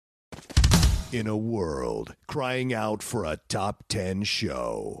in a world crying out for a top 10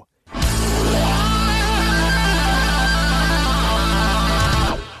 show.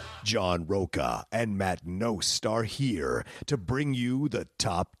 John Roca and Matt Nost are here to bring you the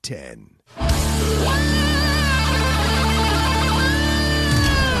top 10.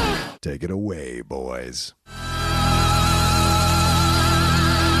 Take it away, boys.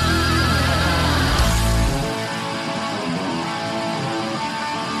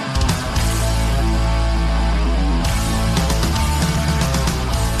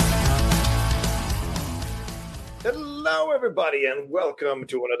 Hello, everybody, and welcome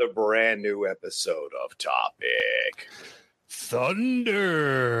to another brand new episode of Topic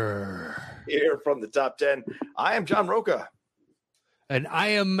Thunder. Here from the top 10. I am John Roca. And I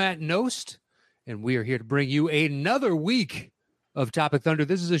am Matt Nost, and we are here to bring you another week of Topic Thunder.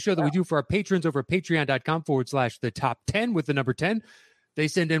 This is a show that we do for our patrons over at patreon.com/the top 10 with the number 10. They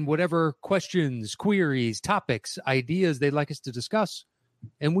send in whatever questions, queries, topics, ideas they'd like us to discuss,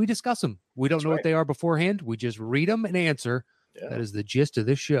 and we discuss them. We don't know what they are beforehand. We just read them and answer. Yeah. That is the gist of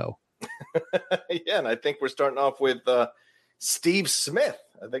this show. Yeah, and I think we're starting off with Steve Smith.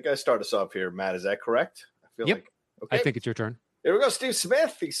 I think I start us off here, Matt. Is that correct? I feel yep. like okay. I think it's your turn. Here we go. Steve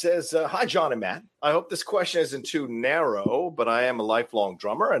Smith. He says, hi, John and Matt. I hope this question isn't too narrow, but I am a lifelong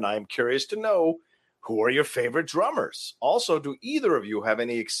drummer, and I am curious to know, who are your favorite drummers? Also, do either of you have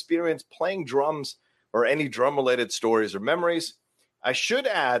any experience playing drums or any drum-related stories or memories? I should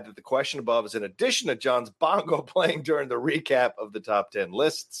add that the question above is in addition to John's bongo playing during the recap of the top 10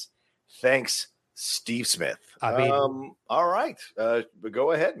 lists. Thanks, Steve Smith. I mean, all right.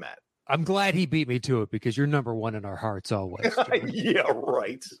 Go ahead, Matt. I'm glad he beat me to it because you're number one in our hearts always. Yeah,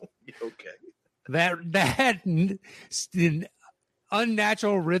 right. Okay. That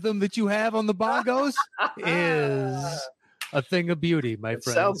unnatural rhythm that you have on the bongos is a thing of beauty, my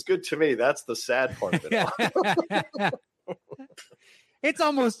friend. Sounds good to me. That's the sad part of it. It's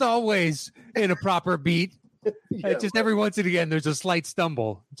almost always in a proper beat. Yeah, just every once and again, there's a slight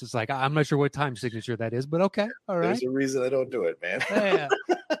stumble. It's just like, I'm not sure what time signature that is, but okay. All right. There's a reason I don't do it, man. Yeah.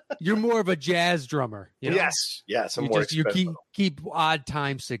 You're more of a jazz drummer. You know? Yes. You keep odd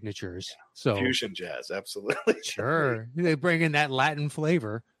time signatures. Yeah. So fusion jazz, absolutely. Sure. They bring in that Latin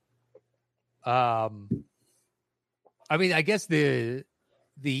flavor. I mean, I guess the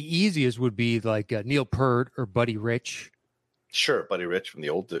easiest would be like Neil Peart or Buddy Rich. Sure, Buddy Rich from the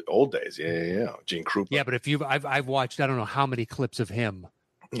old days. Yeah. Gene Krupa. Yeah, but I've watched I don't know how many clips of him.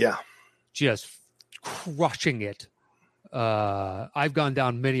 Yeah, just crushing it. I've gone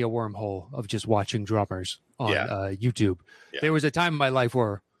down many a wormhole of just watching drummers on YouTube. Yeah. There was a time in my life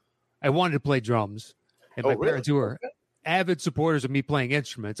where I wanted to play drums, and my parents who were avid supporters of me playing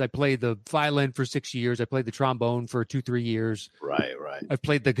instruments. I played the violin for 6 years. I played the trombone for 2-3 years. Right. I've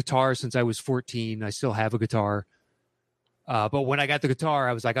played the guitar since I was 14. I still have a guitar. But when I got the guitar,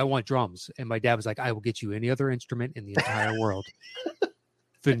 I was like, I want drums. And my dad was like, I will get you any other instrument in the entire world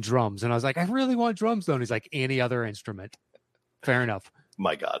than drums. And I was like, I really want drums, though. And he's like, any other instrument. Fair enough.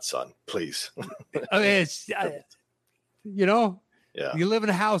 My God, son, please. I mean, you live in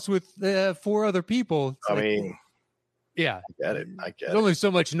a house with 4 other people. Yeah. I get it. There's only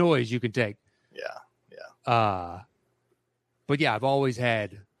so much noise you can take. Yeah. But yeah, I've always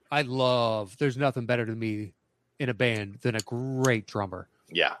there's nothing better to me in a band than a great drummer.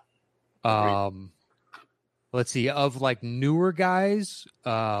 Yeah. Let's see, of like newer guys,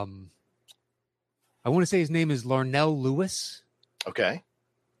 I want to say his name is Larnell Lewis. Okay.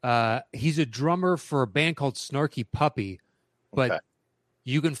 He's a drummer for a band called Snarky Puppy, but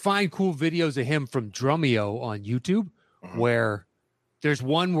you can find cool videos of him from Drumeo on YouTube, where there's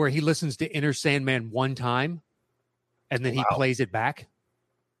one where he listens to Inner Sandman one time and then he plays it back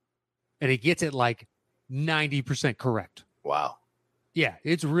and he gets it like 90% correct. Wow. Yeah,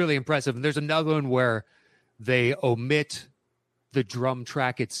 it's really impressive. And there's another one where they omit the drum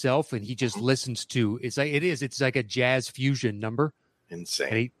track itself and he just listens to it's like a jazz fusion number. Insane.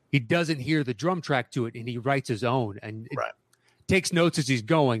 And he doesn't hear the drum track to it and he writes his own and takes notes as he's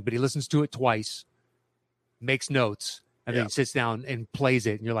going, but he listens to it twice, makes notes, and then he sits down and plays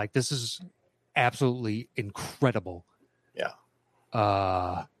it. And you're like, this is absolutely incredible.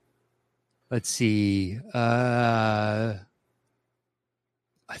 Yeah. Let's see. I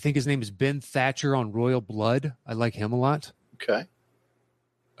think his name is Ben Thatcher on Royal Blood. I like him a lot. Okay.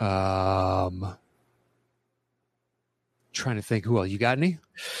 Trying to think who else. You got any?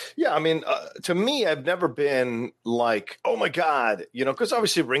 Yeah, I mean, to me, I've never been like, oh my God, because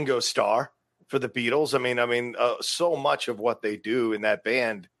obviously Ringo Starr for the Beatles. I mean, so much of what they do in that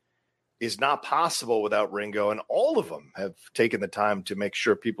band is not possible without Ringo, and all of them have taken the time to make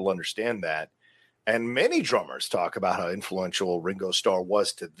sure people understand that. And many drummers talk about how influential Ringo Starr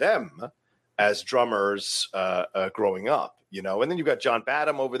was to them as drummers growing up, you know. And then you've got John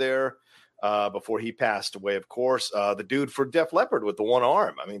Badham over there before he passed away, of course. The dude for Def Leppard with the one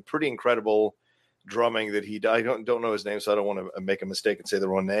arm. I mean, pretty incredible drumming that he did. I don't know his name, so I don't want to make a mistake and say the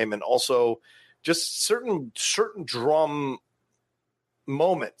wrong name. And also just certain drum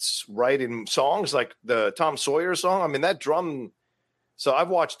moments, right, in songs like the Tom Sawyer song. I mean, that drum. So I've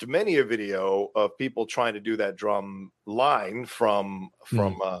watched many a video of people trying to do that drum line from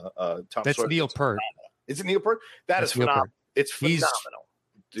Tom That's Sawyer. Neil Peart. Is it Neil Peart? That's is phenomenal. It's phenomenal.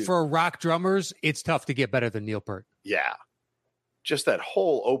 For rock drummers, it's tough to get better than Neil Peart. Yeah. Just that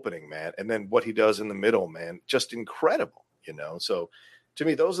whole opening, man. And then what he does in the middle, man, just incredible, you know? So to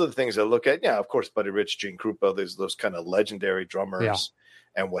me, those are the things I look at. Yeah, of course, Buddy Rich, Gene Krupa, there's those kind of legendary drummers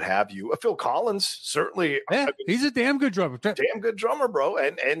and what have you. Phil Collins, certainly. Yeah, he's a damn good drummer. Damn good drummer, bro.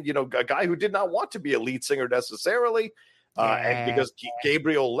 And you know, a guy who did not want to be a lead singer necessarily. And because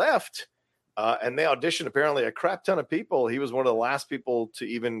Gabriel left, and they auditioned apparently a crap ton of people, he was one of the last people to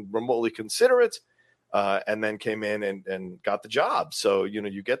even remotely consider it. And then came in and got the job. So, you know,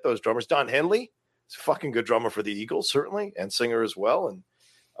 you get those drummers. Don Henley is a fucking good drummer for the Eagles, certainly, and singer as well.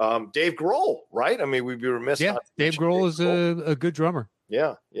 And Dave Grohl, right? I mean, we'd be remiss. Yeah, Dave Grohl is a good drummer.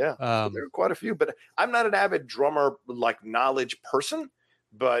 Yeah. So there are quite a few, but I'm not an avid drummer, like knowledge person,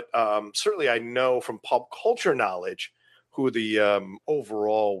 but certainly I know from pop culture knowledge who the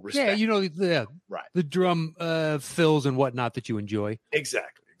overall respect. Yeah, you know, the drum fills and whatnot that you enjoy.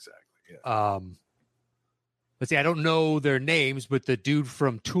 Exactly. Yeah. Let's see, I don't know their names, but the dude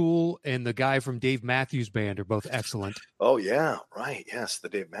from Tool and the guy from Dave Matthews Band are both excellent. Oh yeah, right. Yes, the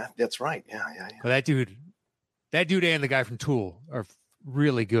Dave Matthews. That's right. Yeah. Well, that dude and the guy from Tool are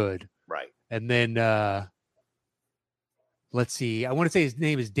really good. Right. And then let's see, I want to say his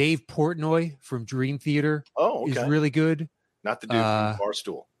name is Dave Portnoy from Dream Theater. Oh, okay. He's really good. Not the dude from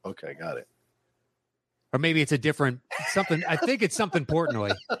Barstool. Okay, got it. Or maybe it's a different something. I think it's something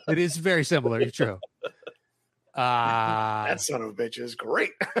Portnoy. It is very similar. It's true. That son of a bitch is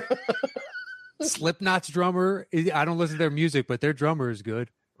great. Slipknot's drummer. I don't listen to their music, but their drummer is good.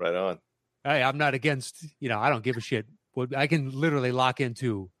 Right on. Hey, I'm not against. You know, I don't give a shit. I can literally lock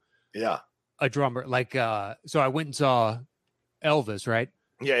into. Yeah. A drummer like. So I went and saw Elvis, right?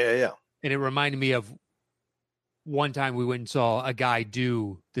 Yeah. And it reminded me of one time we went and saw a guy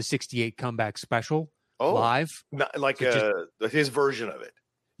do the '68 comeback special live, not like his version of it.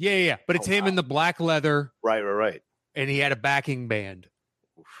 Yeah. But it's him in the black leather. Right. And he had a backing band.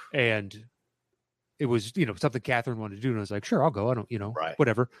 Oof. And it was, you know, something Catherine wanted to do. And I was like, sure, I'll go. I don't, you know,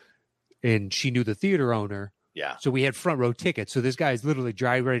 whatever. And she knew the theater owner. Yeah. So we had front row tickets. So this guy is literally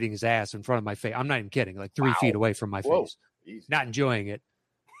gyrating his ass in front of my face. I'm not even kidding. Like 3 feet away from my face. Easy. Not enjoying it.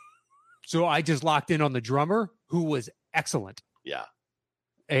 So I just locked in on the drummer, who was excellent. Yeah.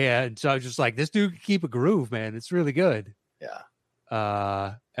 And so I was just like, this dude can keep a groove, man. It's really good. Yeah.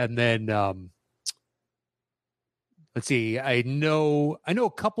 And then let's see. I know a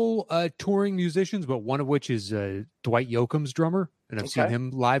couple touring musicians, but one of which is Dwight Yoakam's drummer, and I've seen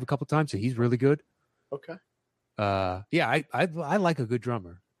him live a couple times, so he's really good. Okay. Yeah, I like a good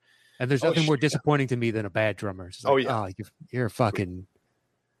drummer, and there's nothing more disappointing to me than a bad drummer. It's like, you're fucking.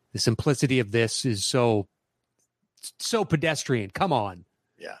 The simplicity of this is so pedestrian. Come on.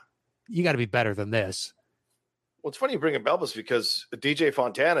 Yeah. You got to be better than this. Well, it's funny you bring up Elvis because DJ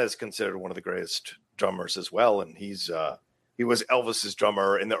Fontana is considered one of the greatest drummers as well. And he was Elvis's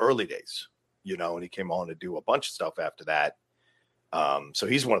drummer in the early days, you know, and he came on to do a bunch of stuff after that. So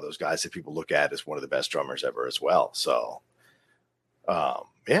he's one of those guys that people look at as one of the best drummers ever as well. So,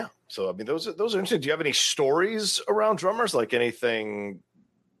 yeah. So, I mean, those are interesting. Do you have any stories around drummers? Like anything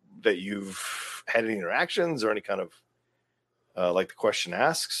that you've had any interactions or any kind of, like the question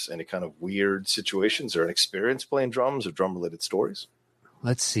asks, any kind of weird situations or an experience playing drums or drum related stories?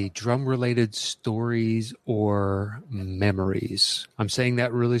 Let's see, drum related stories or memories. I'm saying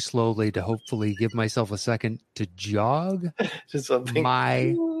that really slowly to hopefully give myself a second to jog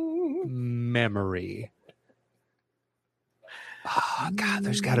my memory. Oh, God,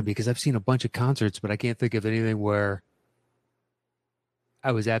 there's got to be, because I've seen a bunch of concerts, but I can't think of anything where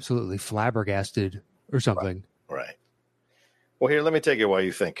I was absolutely flabbergasted or something. Right. Well, here, let me take it while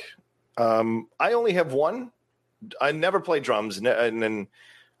you think. I only have one. I never played drums, and then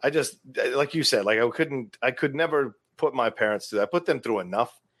I just, like you said, like I could never put my parents through that. I put them through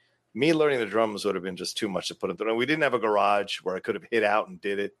enough. Me learning the drums would have been just too much to put them through. And we didn't have a garage where I could have hit out and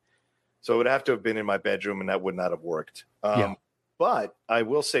did it. So it would have to have been in my bedroom, and that would not have worked. But I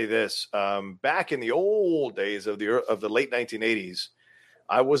will say this: back in the old days of the late 1980s,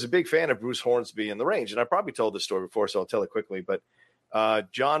 I was a big fan of Bruce Hornsby in the Range, and I probably told this story before, so I'll tell it quickly. But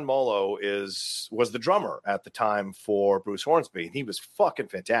John Molo was the drummer at the time for Bruce Hornsby, and he was fucking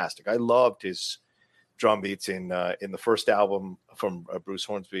fantastic. I loved his drum beats in the first album from Bruce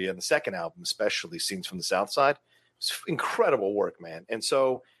Hornsby, and the second album, especially Scenes from the South Side. It's incredible work, man. And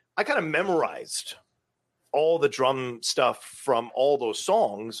so I kind of memorized all the drum stuff from all those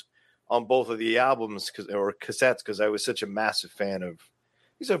songs on both of the albums or cassettes because I was such a massive fan of.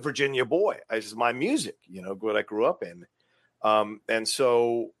 He's a Virginia boy. This is my music, what I grew up in. And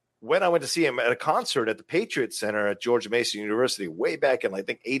so when I went to see him at a concert at the Patriot Center at George Mason University way back in, I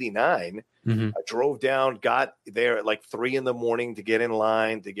think, 89, I drove down, got there at like 3 a.m. to get in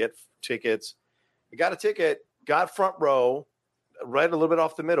line, to get tickets. I got a ticket, got front row, right a little bit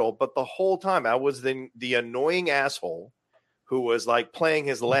off the middle. But the whole time I was the annoying asshole who was like playing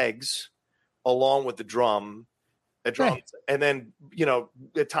his legs along with the drums, right. And then,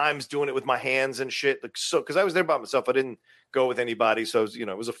 at times doing it with my hands and shit. Like, so, because I was there by myself, I didn't go with anybody. So,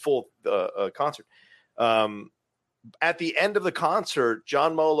 it was a full concert. At the end of the concert,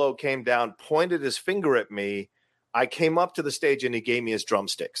 John Molo came down, pointed his finger at me. I came up to the stage and he gave me his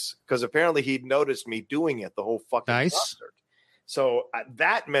drumsticks because apparently he'd noticed me doing it the whole fucking concert. So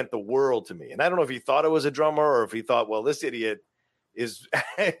that meant the world to me. And I don't know if he thought I was a drummer or if he thought, well, this idiot is,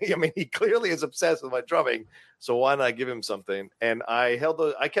 he clearly is obsessed with my drumming. So why not give him something? And I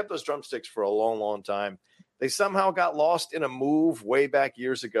kept those drumsticks for a long, long time. They somehow got lost in a move way back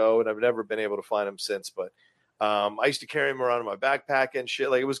years ago, and I've never been able to find them since. But I used to carry them around in my backpack and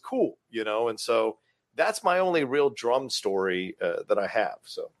shit. Like, it was cool, And so that's my only real drum story that I have.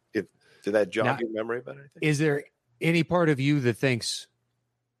 So did that jog your memory about anything? Is there any part of you that thinks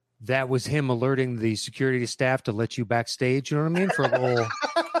that was him alerting the security staff to let you backstage? You know what I mean? For a little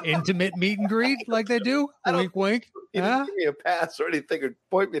intimate meet and greet like they do. Wink, wink. He didn't give me a pass or anything or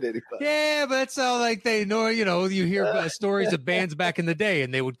point me to anybody. Yeah, but that's how like they know, you hear stories of bands back in the day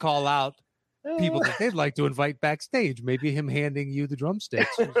and they would call out people that they'd like to invite backstage. Maybe him handing you the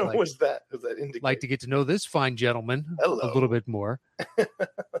drumsticks. Was that indicate? Like to get to know this fine gentleman a little bit more.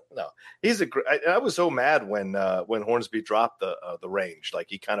 No, he's I was so mad when Hornsby dropped the Range. Like,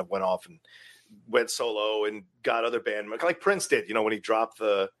 he kind of went off and went solo and got other band, like Prince did. When he dropped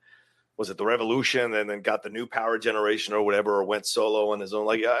the Revolution and then got the New Power Generation or whatever, or went solo on his own.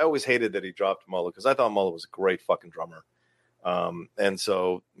 Like, I always hated that he dropped Molo because I thought Molo was a great fucking drummer. And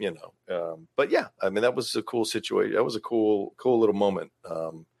so, but yeah, that was a cool situation. That was a cool little moment.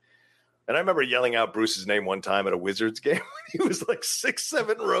 And I remember yelling out Bruce's name one time at a Wizards game. He was like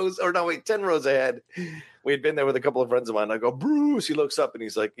 10 rows ahead. We had been there with a couple of friends of mine. I go, Bruce. He looks up and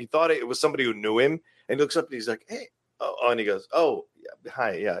he's like, he thought it was somebody who knew him. And he looks up and he's like, hey. Oh, and he goes, oh, yeah,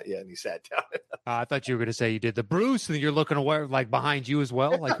 hi, yeah. And he sat down. I thought you were going to say you did the Bruce, and you're looking away, like behind you as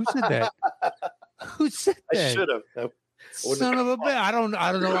well. Like, who said that? Who said that? I should have. Son of a bitch. I don't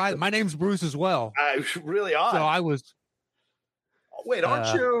know. My name's Bruce as well. Really odd. So I was. Wait,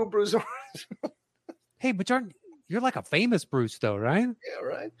 aren't you Bruce? Hey, but you're like a famous Bruce, though, right? Yeah,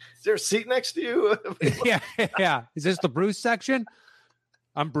 right. Is there a seat next to you? yeah. Is this the Bruce section?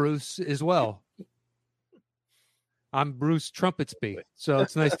 I'm Bruce as well. I'm Bruce Trumpetsby. So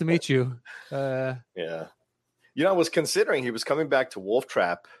it's nice to meet you. Yeah. I was considering he was coming back to Wolf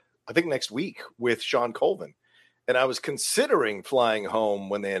Trap, I think next week with Sean Colvin. And I was considering flying home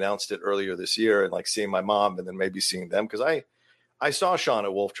when they announced it earlier this year and like seeing my mom and then maybe seeing them. Cause I saw Sean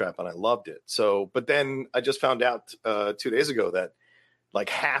at Wolf Trap and I loved it. So, but then I just found out 2 days ago that like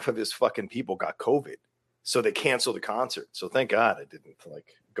half of his fucking people got COVID. So they canceled the concert. So thank God I didn't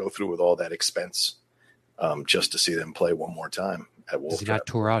like go through with all that expense. Just to see them play one more time at Wolf Trap. Does he not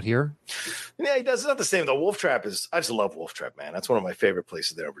tour out here? Yeah, he does. It's not the same. The Wolf Trap I just love Wolf Trap, man. That's one of my favorite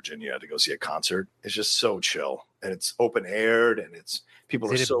places there in Virginia to go see a concert. It's just so chill and it's open aired and it's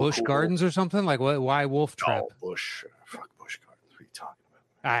people Is are it so Busch cool. Gardens or something? Like what? Why Wolf Trap? Oh, Busch. Fuck Busch Gardens. What are you talking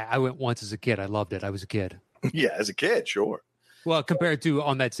about? I went once as a kid. I loved it. I was a kid. Yeah, as a kid, sure. Well, compared to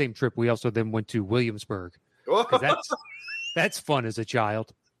on that same trip, we also then went to Williamsburg. That's fun as a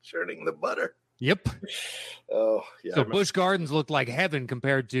child. Churning the butter. Yep. Oh, yeah. So Busch Gardens looked like heaven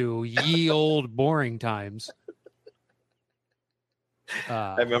compared to ye old boring times.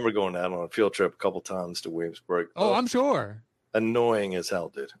 I remember going out on a field trip a couple times to Williamsburg. Oh, I'm sure. Annoying as hell,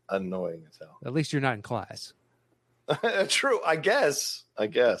 dude. Annoying as hell. At least you're not in class. True, I guess. But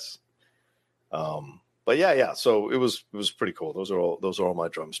yeah. So it was pretty cool. Those are all my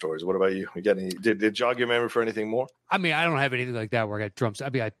drum stories. What about you? You got any? Did jog your memory for anything more? I mean, I don't have anything like that where I got drums. I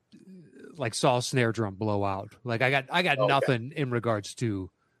mean, I like saw a snare drum blow out. Like I got nothing in regards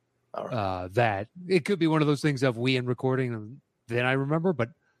to that. It could be one of those things of we in recording then I remember. But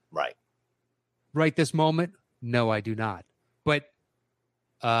Right. right this moment, no, I do not. But,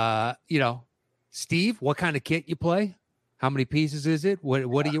 Steve, what kind of kit you play? How many pieces is it?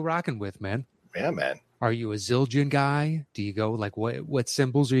 What are you rocking with, man? Yeah, man. Are you a Zildjian guy? Do you go like what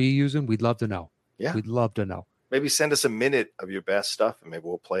symbols are you using? We'd love to know. Yeah. We'd love to know. Maybe send us a minute of your best stuff, and maybe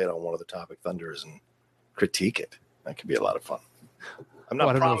we'll play it on one of the Topic Thunders and critique it. That could be a lot of fun. I'm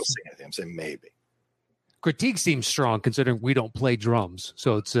not promising anything. I'm saying maybe. Critique seems strong considering we don't play drums.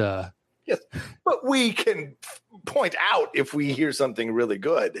 So it's Yes, but we can point out if we hear something really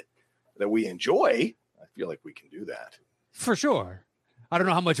good that we enjoy. I feel like we can do that. for sure. I don't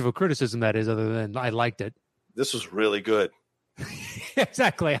know how much of a criticism that is other than I liked it. This was really good.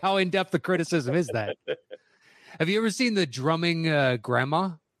 Exactly. How in-depth the criticism is that? Have you ever seen the drumming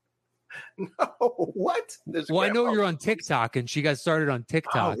grandma? No, what? I know you're on TikTok, and she got started on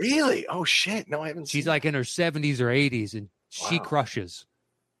TikTok. Oh, really? Oh, shit. No, I haven't She's seen like in her 70s or 80s, and she Wow. crushes.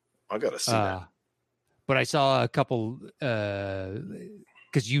 I got to see that. But I saw a couple, because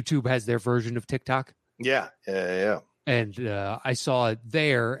YouTube has their version of TikTok. Yeah. And I saw it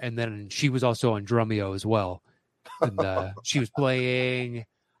there, and then she was also on Drumeo as well. And she was playing,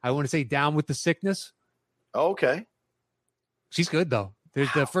 I want to say Down with the Sickness. Okay. She's good, though.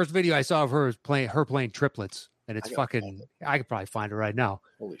 There's the first video I saw of her is playing triplets, and it's I gotta fucking, I could probably find it right now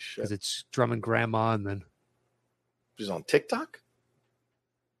Holy shit. because it's drumming grandma, and then She's on TikTok?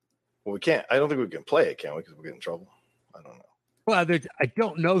 Well, we can't. I don't think we can play it, can we? Because we'll get in trouble. I don't know. well, I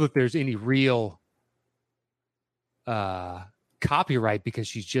don't know that there's any real copyright because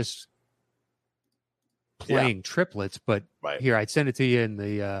she's just playing triplets. But Right. here, I'd send it to you in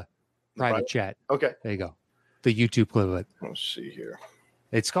the private chat. Okay. There you go. The YouTube clip of it. Let's see here.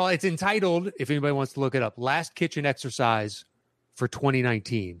 It's entitled, if anybody wants to look it up, Last Kitchen Exercise for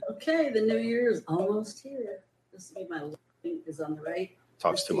 2019. Okay, the new year is almost here. This will be my link is on the right.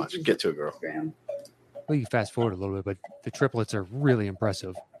 Talks too much. Get to it, girl. Instagram. Well, you fast forward a little bit, but the triplets are really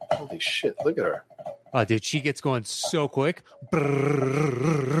impressive. Holy shit. Look at her. Dude, she gets going so quick.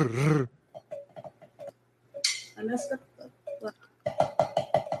 Brrrr. I messed up.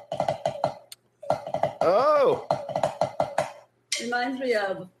 Oh, Reminds me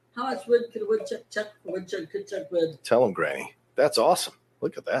of how much wood could a woodchuck chuck? A woodchuck could chuck wood. tell him, Granny. That's awesome.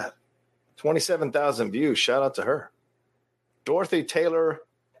 Look at that. 27,000 views. Shout out to her. Dorothy Taylor,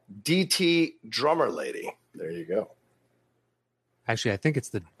 DT Drummer Lady. There you go. Actually, I think it's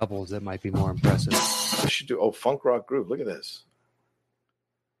the doubles that might be more impressive. We should do Funk Rock Groove. Look at this.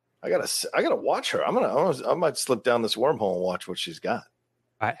 I gotta watch her. I might slip down this wormhole and watch what she's got.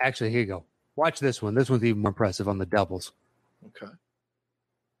 Actually, here you go. Watch this one. This one's even more impressive on the doubles. Okay.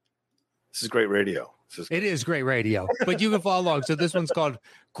 This is great radio. It is great radio, but you can follow along. So this one's called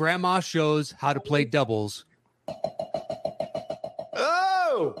Grandma Shows How to Play Doubles.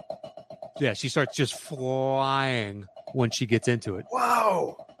 Oh, Yeah, she starts just flying when she gets into it.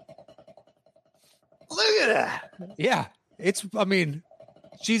 wow. Look at that. Yeah,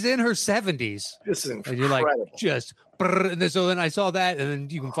 she's in her 70s. This is And incredible. you're like, just, brrr, and then, so then I saw that, and then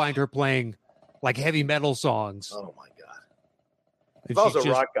you can find her playing like heavy metal songs. Oh my God. And If I was she's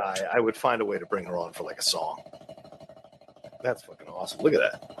a rock guy, I would find a way to bring her on for like a song. That's fucking awesome. Look at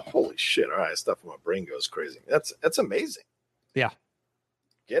that. Holy shit. All right. Stuff in my brain goes crazy. That's amazing. Yeah.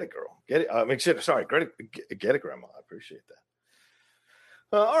 Get it, girl. Get it. Sorry. Get it, Grandma. I appreciate that.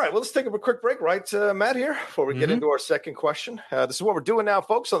 All right. Well, let's take a quick break, right, Matt, here, before we get Mhm. into our second question. This is what we're doing now,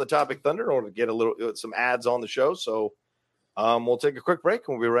 folks, on the Topic Thunder, in order to get some ads on the show. So we'll take a quick break,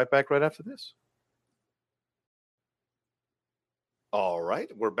 and we'll be right back right after this. All right.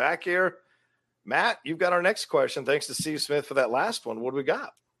 We're back here. Matt, you've got our next question. Thanks to Steve Smith for that last one. What do we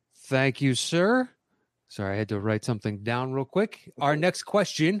got? Thank you, sir. Sorry, I had to write something down real quick. Our next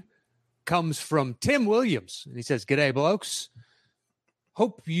question comes from Tim Williams. And he says, G'day, blokes.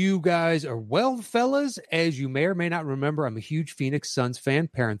 Hope you guys are well, fellas. As you may or may not remember, I'm a huge Phoenix Suns fan.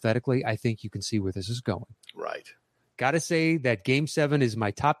 Parenthetically, I think you can see where this is going. Right. Gotta say that Game 7 is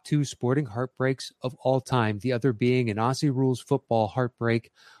my top 2 sporting heartbreaks of all time, the other being an Aussie Rules football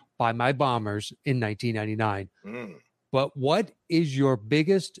heartbreak by my Bombers in 1999. But what is your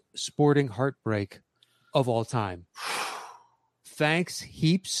biggest sporting heartbreak of all time? Thanks,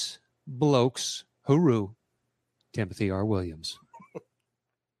 heaps, blokes. Hooroo, Timothy R. Williams.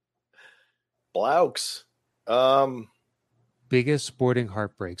 Blokes. Biggest sporting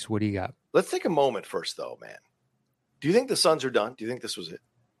heartbreaks. What do you got? Let's take a moment first, though, man. Do you think the Suns are done? Do you think this was it?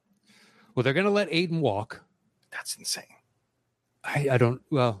 Well, they're going to let Aiden walk. That's insane. I don't.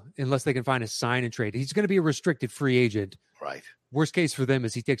 Well, unless they can find a sign and trade, he's going to be a restricted free agent. Right. Worst case for them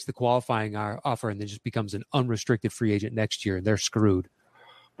is he takes the qualifying offer and then just becomes an unrestricted free agent next year, and they're screwed.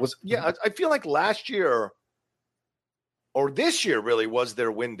 I feel like last year or this year really was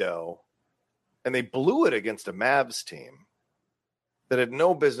their window, and they blew it against a Mavs team that had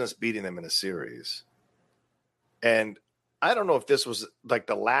no business beating them in a series. And I don't know if this was like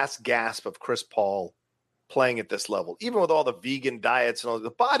the last gasp of Chris Paul playing at this level, even with all the vegan diets and all.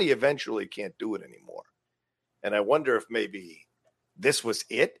 The body eventually can't do it anymore. And I wonder if maybe this was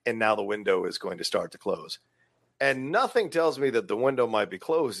it, and now the window is going to start to close. And nothing tells me that the window might be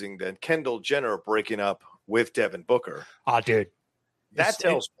closing than Kendall Jenner breaking up with Devin Booker. Oh, dude. That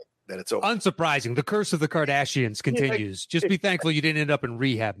tells me that it's over. Unsurprising. The curse of the Kardashians continues. Just be thankful you didn't end up in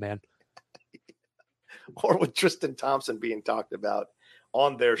rehab, man. Or with Tristan Thompson being talked about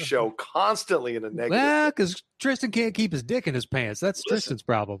on their show constantly in a negative. Well, because Tristan can't keep his dick in his pants. That's Tristan's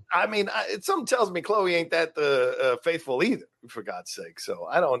problem. I mean, something tells me Chloe ain't that faithful either, for God's sake. So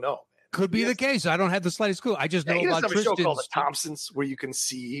I don't know. Could be the case. I don't have the slightest clue. I just know he about doesn't have a show called Tristan's. The Thompsons where you can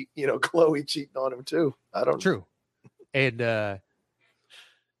see, Chloe cheating on him too. I don't know. True. And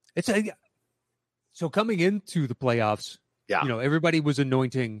so coming into the playoffs, Yeah. everybody was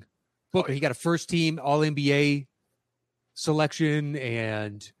anointing Booker. He got a first team All NBA selection,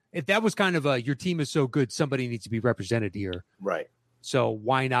 and if that was kind of your team is so good, somebody needs to be represented here. Right. So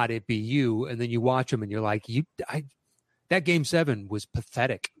why not it be you? And then you watch him and you're like, that game 7 was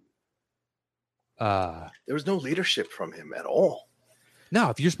pathetic. There was no leadership from him at all. No,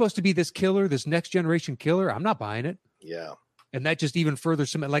 if you're supposed to be this killer, this next generation killer, I'm not buying it. Yeah. And that just even further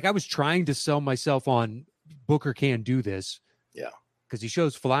cement. Like I was trying to sell myself on Booker can do this. Yeah. Because he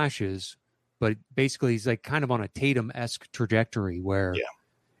shows flashes, but basically he's like kind of on a Tatum-esque trajectory where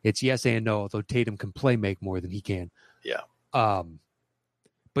it's yes and no, although Tatum can play make more than he can. Yeah.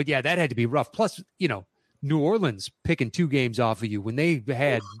 But yeah, that had to be rough. Plus, New Orleans picking 2 games off of you when they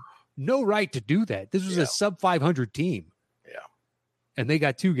had no right to do that. This was a sub 500 team. Yeah. And they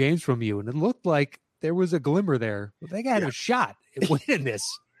got 2 games from you, and it looked like there was a glimmer there. They got a shot at winning this.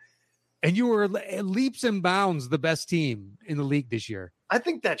 And you were leaps and bounds the best team in the league this year. I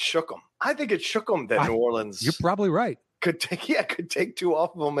think that shook them. I think it shook them that New Orleans. You're probably right. Could take 2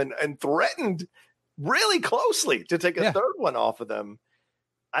 off of them and threatened really closely to take a third one off of them.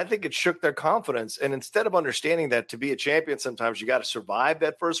 I think it shook their confidence. And instead of understanding that to be a champion, sometimes you got to survive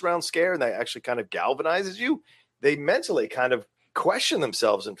that first round scare, and that actually kind of galvanizes you, they mentally kind of questioned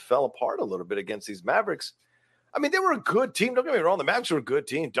themselves and fell apart a little bit against these Mavericks. I mean, they were a good team. Don't get me wrong. The Mavericks were a good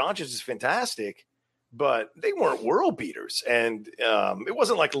team. Doncic is fantastic, but they weren't world beaters. And it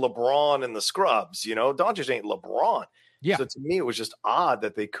wasn't like LeBron and the scrubs, Doncic ain't LeBron. Yeah. So to me, it was just odd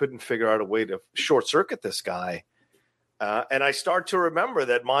that they couldn't figure out a way to short circuit this guy. And I start to remember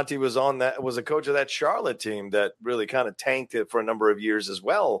that Monty was a coach of that Charlotte team that really kind of tanked it for a number of years as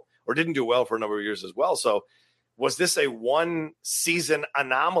well, or didn't do well for a number of years as well. So was this a 1-season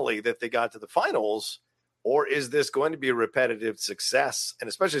anomaly that they got to the finals, or is this going to be a repetitive success? And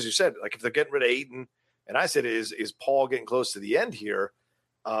especially as you said, like if they're getting rid of Ayton, and I said, is Paul getting close to the end here?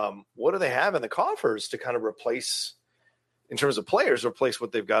 What do they have in the coffers to kind of replace, in terms of players, replace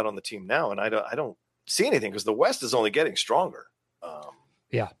what they've got on the team now? And I don't see anything because the West is only getting stronger.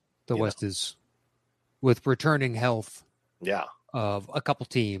 The West is with returning health. Yeah. Of a couple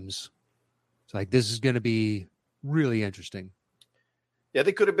teams. It's like this is going to be really interesting. Yeah,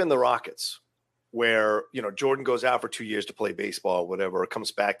 they could have been the Rockets, where Jordan goes out for 2 years to play baseball, or whatever, or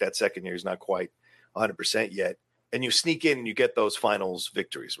comes back that second year. He's not quite 100% yet, and you sneak in and you get those finals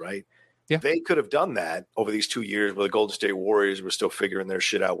victories, right? Yeah, they could have done that over these 2 years where the Golden State Warriors were still figuring their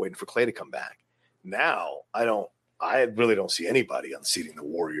shit out, waiting for Klay to come back. Now, I really don't see anybody unseating the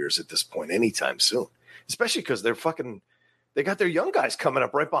Warriors at this point anytime soon, especially because they got their young guys coming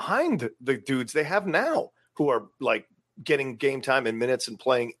up right behind the dudes they have now who are like getting game time and minutes and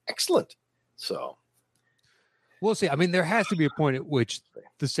playing excellent. So we'll see. I mean, there has to be a point at which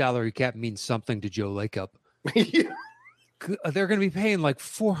the salary cap means something to Joe Lacob. Yeah. They're going to be paying like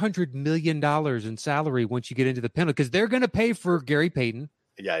 $400 million in salary once you get into the penalty, because they're going to pay for Gary Payton.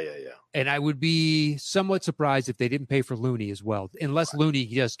 Yeah. And I would be somewhat surprised if they didn't pay for Looney as well, unless Looney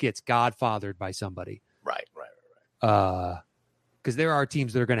just gets godfathered by somebody. Right. Because there are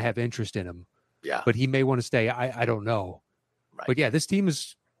teams that are going to have interest in him. Yeah. But he may want to stay. I don't know. Right. But yeah, this team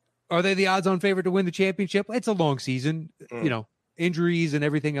are they the odds-on favorite to win the championship? It's a long season. Injuries and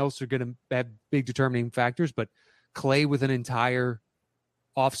everything else are going to have big determining factors. But Klay, with an entire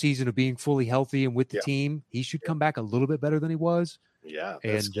offseason of being fully healthy and with the team, he should come back a little bit better than he was. Yeah.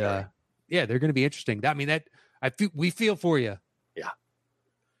 And they're going to be interesting. I mean, we feel for you Yeah.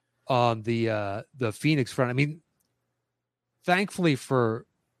 On the Phoenix front. I mean, thankfully for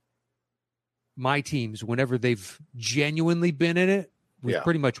my teams, whenever they've genuinely been in it, we've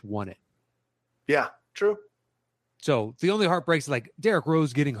pretty much won it. Yeah, true. So the only heartbreaks, like Derrick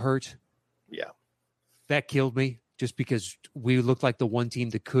Rose getting hurt. Yeah. That killed me just because we looked like the one team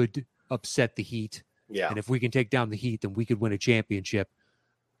that could upset the Heat. Yeah. And if we can take down the Heat, then we could win a championship.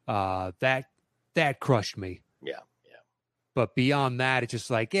 That crushed me. Yeah. But beyond that, it's just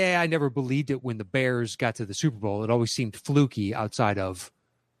like, I never believed it when the Bears got to the Super Bowl. It always seemed fluky outside of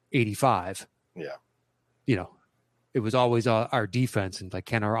 85. Yeah. You know, it was always our defense and like,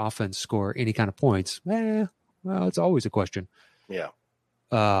 can our offense score any kind of points? Well, it's always a question. Yeah.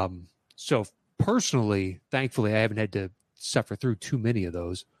 So personally, thankfully, I haven't had to suffer through too many of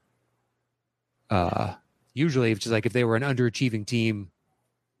those. Usually, it's just like if they were an underachieving team.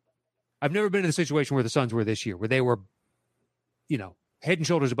 I've never been in a situation where the Suns were this year, where they were, head and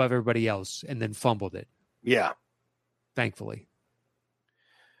shoulders above everybody else and then fumbled it. Yeah. Thankfully.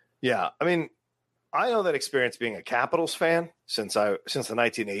 Yeah. I mean, I know that experience being a Capitals fan since the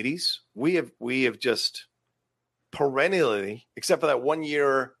 1980s. We have just perennially, except for that one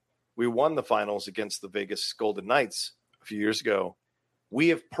year we won the finals against the Vegas Golden Knights a few years ago, we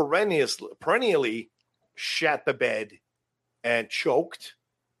have perennially shat the bed and choked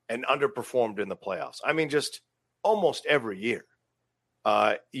and underperformed in the playoffs. I mean, just almost every year.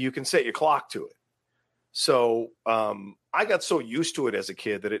 You can set your clock to it. So I got so used to it as a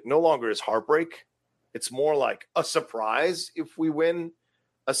kid that it no longer is heartbreak. It's more like a surprise if we win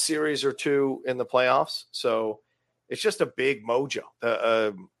a series or two in the playoffs. So it's just a big mojo.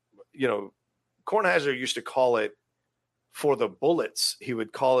 Kornheiser used to call it, for the Bullets, he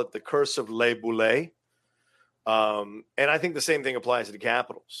would call it the curse of Les Boulets. And I think the same thing applies to the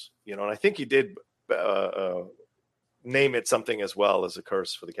Capitals. And I think he did name it something as well as a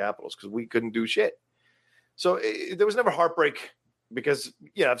curse for the Capitals because we couldn't do shit. So there was never heartbreak because,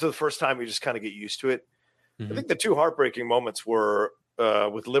 after the first time, you just kind of get used to it. Mm-hmm. I think the two heartbreaking moments were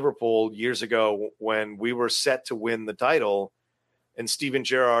with Liverpool years ago when we were set to win the title and Steven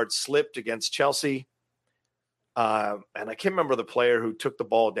Gerrard slipped against Chelsea. And I can't remember the player who took the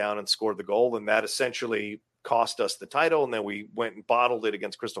ball down and scored the goal, and that essentially cost us the title. And then we went and bottled it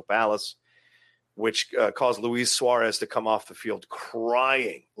against Crystal Palace, which caused Luis Suarez to come off the field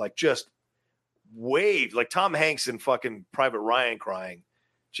crying, like just waved, like Tom Hanks in fucking Private Ryan crying,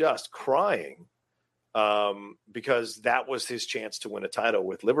 just crying, because that was his chance to win a title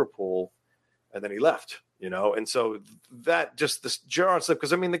with Liverpool. And then he left, and so that just this Gerrard slip,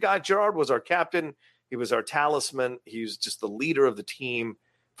 because I mean, the guy Gerrard was our captain. He was our talisman. He was just the leader of the team.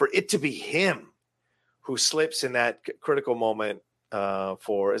 For it to be him who slips in that critical moment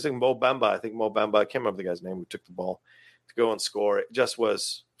for, I think Mo Bamba. I can't remember the guy's name who took the ball to go and score. It just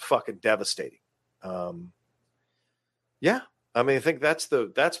was fucking devastating. Yeah. I mean, I think that's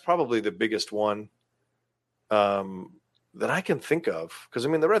probably the biggest one that I can think of. Because, I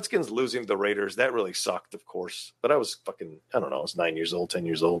mean, the Redskins losing to the Raiders, that really sucked, of course. But I was I don't know, I was 9 years old, 10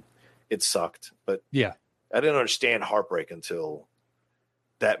 years old. It sucked. But yeah, I didn't understand heartbreak until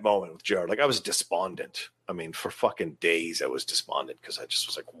that moment with Gerrard. Like, I was despondent. I mean, for fucking days I was despondent because I just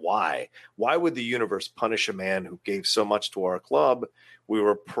was like, why? Why would the universe punish a man who gave so much to our club? We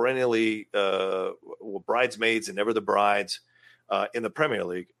were perennially bridesmaids and never the brides in the Premier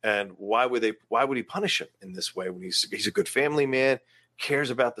League. And why would he punish him in this way when he's a good family man, cares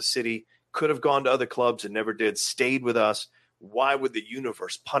about the city, could have gone to other clubs and never did, stayed with us? Why would the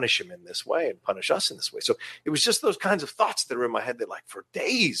universe punish him in this way and punish us in this way? So it was just those kinds of thoughts that were in my head that, like, for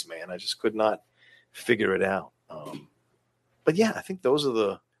days, man, I just could not figure it out. But yeah, I think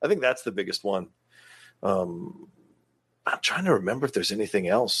that's the biggest one. I'm trying to remember if there's anything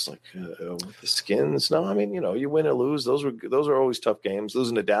else like with the Skins. No, I mean, you win or lose. Those are always tough games.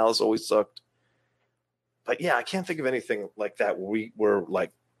 Losing to Dallas always sucked. But yeah, I can't think of anything like that where we were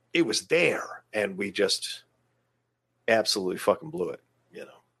like, it was there and we just absolutely fucking blew it,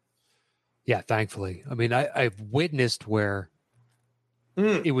 Yeah, thankfully. I mean, I've witnessed where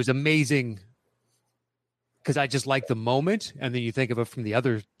it was amazing because I just like the moment, and then you think of it from the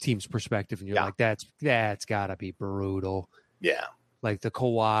other team's perspective, and you're like, that's got to be brutal. Yeah, like the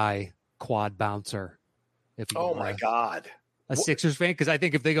Kawhi quad bouncer. My God. A Sixers fan? Because I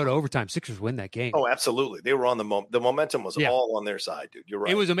think if they go to overtime, Sixers win that game. Oh, absolutely. They were on the momentum was all on their side, dude. You're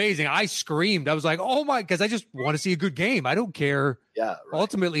right. It was amazing. I screamed. I was like, oh my, because I just want to see a good game. I don't care. Yeah. Right.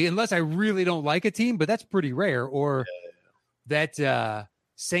 Ultimately, unless I really don't like a team, but that's pretty rare. Or that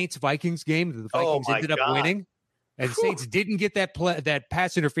Saints Vikings game, the Vikings ended up winning. And Saints didn't get that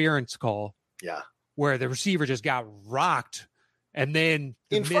pass interference call. Yeah. Where the receiver just got rocked. And then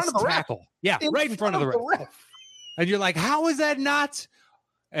the In front missed of the ref. tackle. Yeah, right in front of the ref. And you're like, how is that not?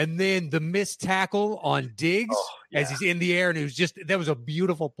 And then the missed tackle on Diggs as he's in the air. And it was that was a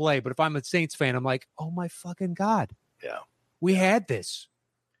beautiful play. But if I'm a Saints fan, I'm like, oh my fucking God. Yeah. We had this.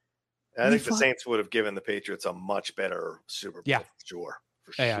 I think the Saints would have given the Patriots a much better Super Bowl. Yeah. For sure.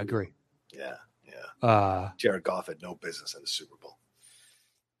 Yeah, I agree. Yeah. Jared Goff had no business in the Super Bowl.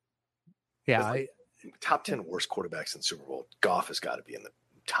 Yeah. Top 10 worst quarterbacks in the Super Bowl. Goff has got to be in the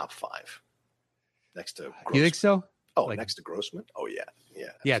top 5. Next to Grossman. You think so? Oh, next to Grossman? Oh, yeah.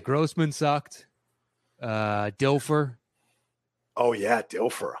 Yeah. Yeah, Grossman sucked. Dilfer. Oh, yeah,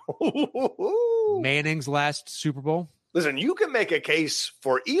 Dilfer. Manning's last Super Bowl. Listen, you can make a case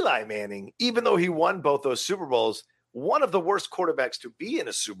for Eli Manning, even though he won both those Super Bowls, one of the worst quarterbacks to be in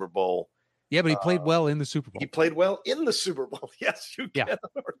a Super Bowl. Yeah, but he played well in the Super Bowl. He played well in the Super Bowl. Yes, you can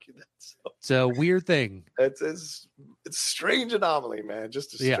argue that. So. It's a weird thing. It's a strange anomaly, man.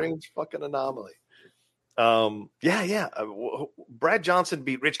 Just a strange fucking anomaly. Brad Johnson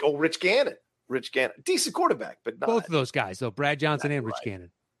beat Rich Gannon. Rich Gannon, decent quarterback, but not both of those guys though. Brad Johnson and Rich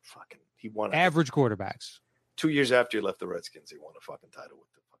Gannon. Fucking, he won average quarterbacks. 2 years after he left the Redskins, he won a fucking title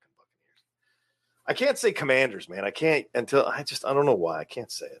with the fucking Buccaneers. I can't say Commanders, man. I can't until I don't know why I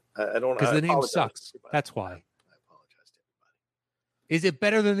can't say it. I don't because the name sucks. That's why. I apologize to everybody. Is it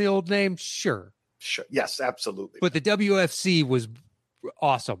better than the old name? Sure. Yes, absolutely. But the WFC was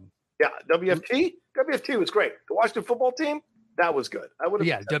awesome. Yeah, WFT was great. The Washington football team, that was good. I would have.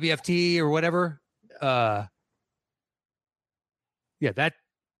 Yeah, WFT or whatever. Yeah.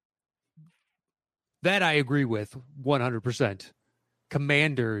 That I agree with 100%.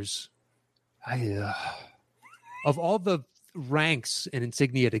 Commanders, of all the ranks and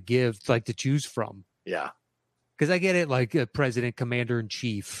insignia to give, like to choose from. Yeah. Because I get it, like president, commander in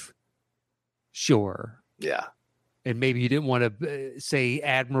chief. Sure. Yeah. And maybe you didn't want to say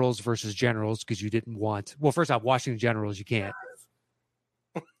admirals versus generals because you didn't want. Well, first off, Washington Generals, you can't.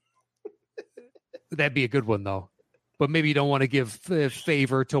 That'd be a good one, though. But maybe you don't want to give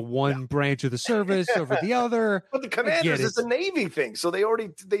favor to one branch of the service over the other. But the commanders is a Navy thing, so they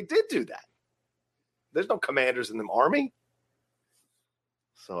did do that. There's no commanders in the Army,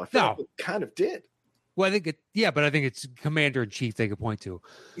 so I feel like it kind of did. Well, I think but I think it's commander in chief they could point to.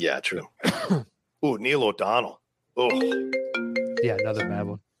 Yeah, true. Ooh, Neil O'Donnell. Oh, yeah, another bad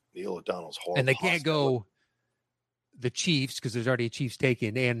one. Neil O'Donnell's horrible. And they can't go the Chiefs because there's already a Chiefs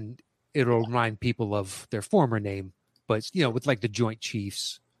taken, and it'll remind people of their former name. But with like the Joint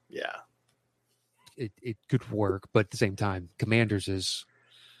Chiefs, it could work. But at the same time, Commanders is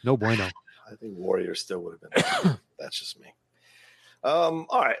no bueno. I think Warriors still would have been. That's just me. All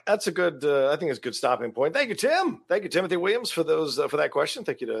right, that's a good. I think it's a good stopping point. Thank you, Tim. Thank you, Timothy Williams, for that question.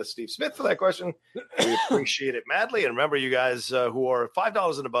 Thank you to Steve Smith for that question. We appreciate it madly. And remember, you guys who are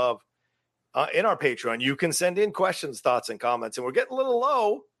 $5 and above in our Patreon, you can send in questions, thoughts, and comments. And we're getting a little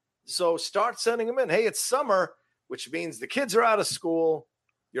low, so start sending them in. Hey, it's summer, which means the kids are out of school.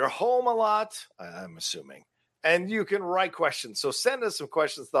 You're home a lot, I'm assuming, and you can write questions. So send us some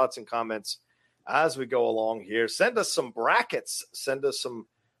questions, thoughts, and comments as we go along here. Send us some brackets. Send us some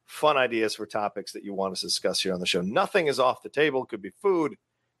fun ideas for topics that you want us to discuss here on the show. Nothing is off the table. Could be food,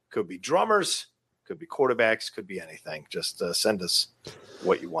 could be drummers, could be quarterbacks, could be anything. Just send us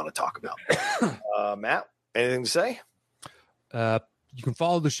what you want to talk about. Matt, anything to say? You can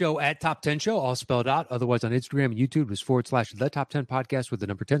follow the show at Top 10 Show, all spelled out. Otherwise, on Instagram and YouTube is / The Top 10 Podcast with the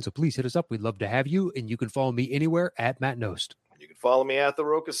number 10. So please hit us up. We'd love to have you. And you can follow me anywhere at Matt Nost. You can follow me at The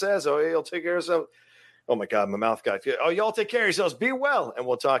Roca Says. Oh, yeah, you'll take care of yourself. Oh, my God, my mouth got. Oh, y'all take care of yourselves. Be well. And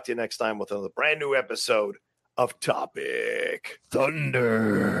we'll talk to you next time with another brand new episode of Topic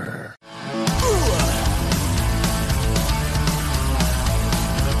Thunder.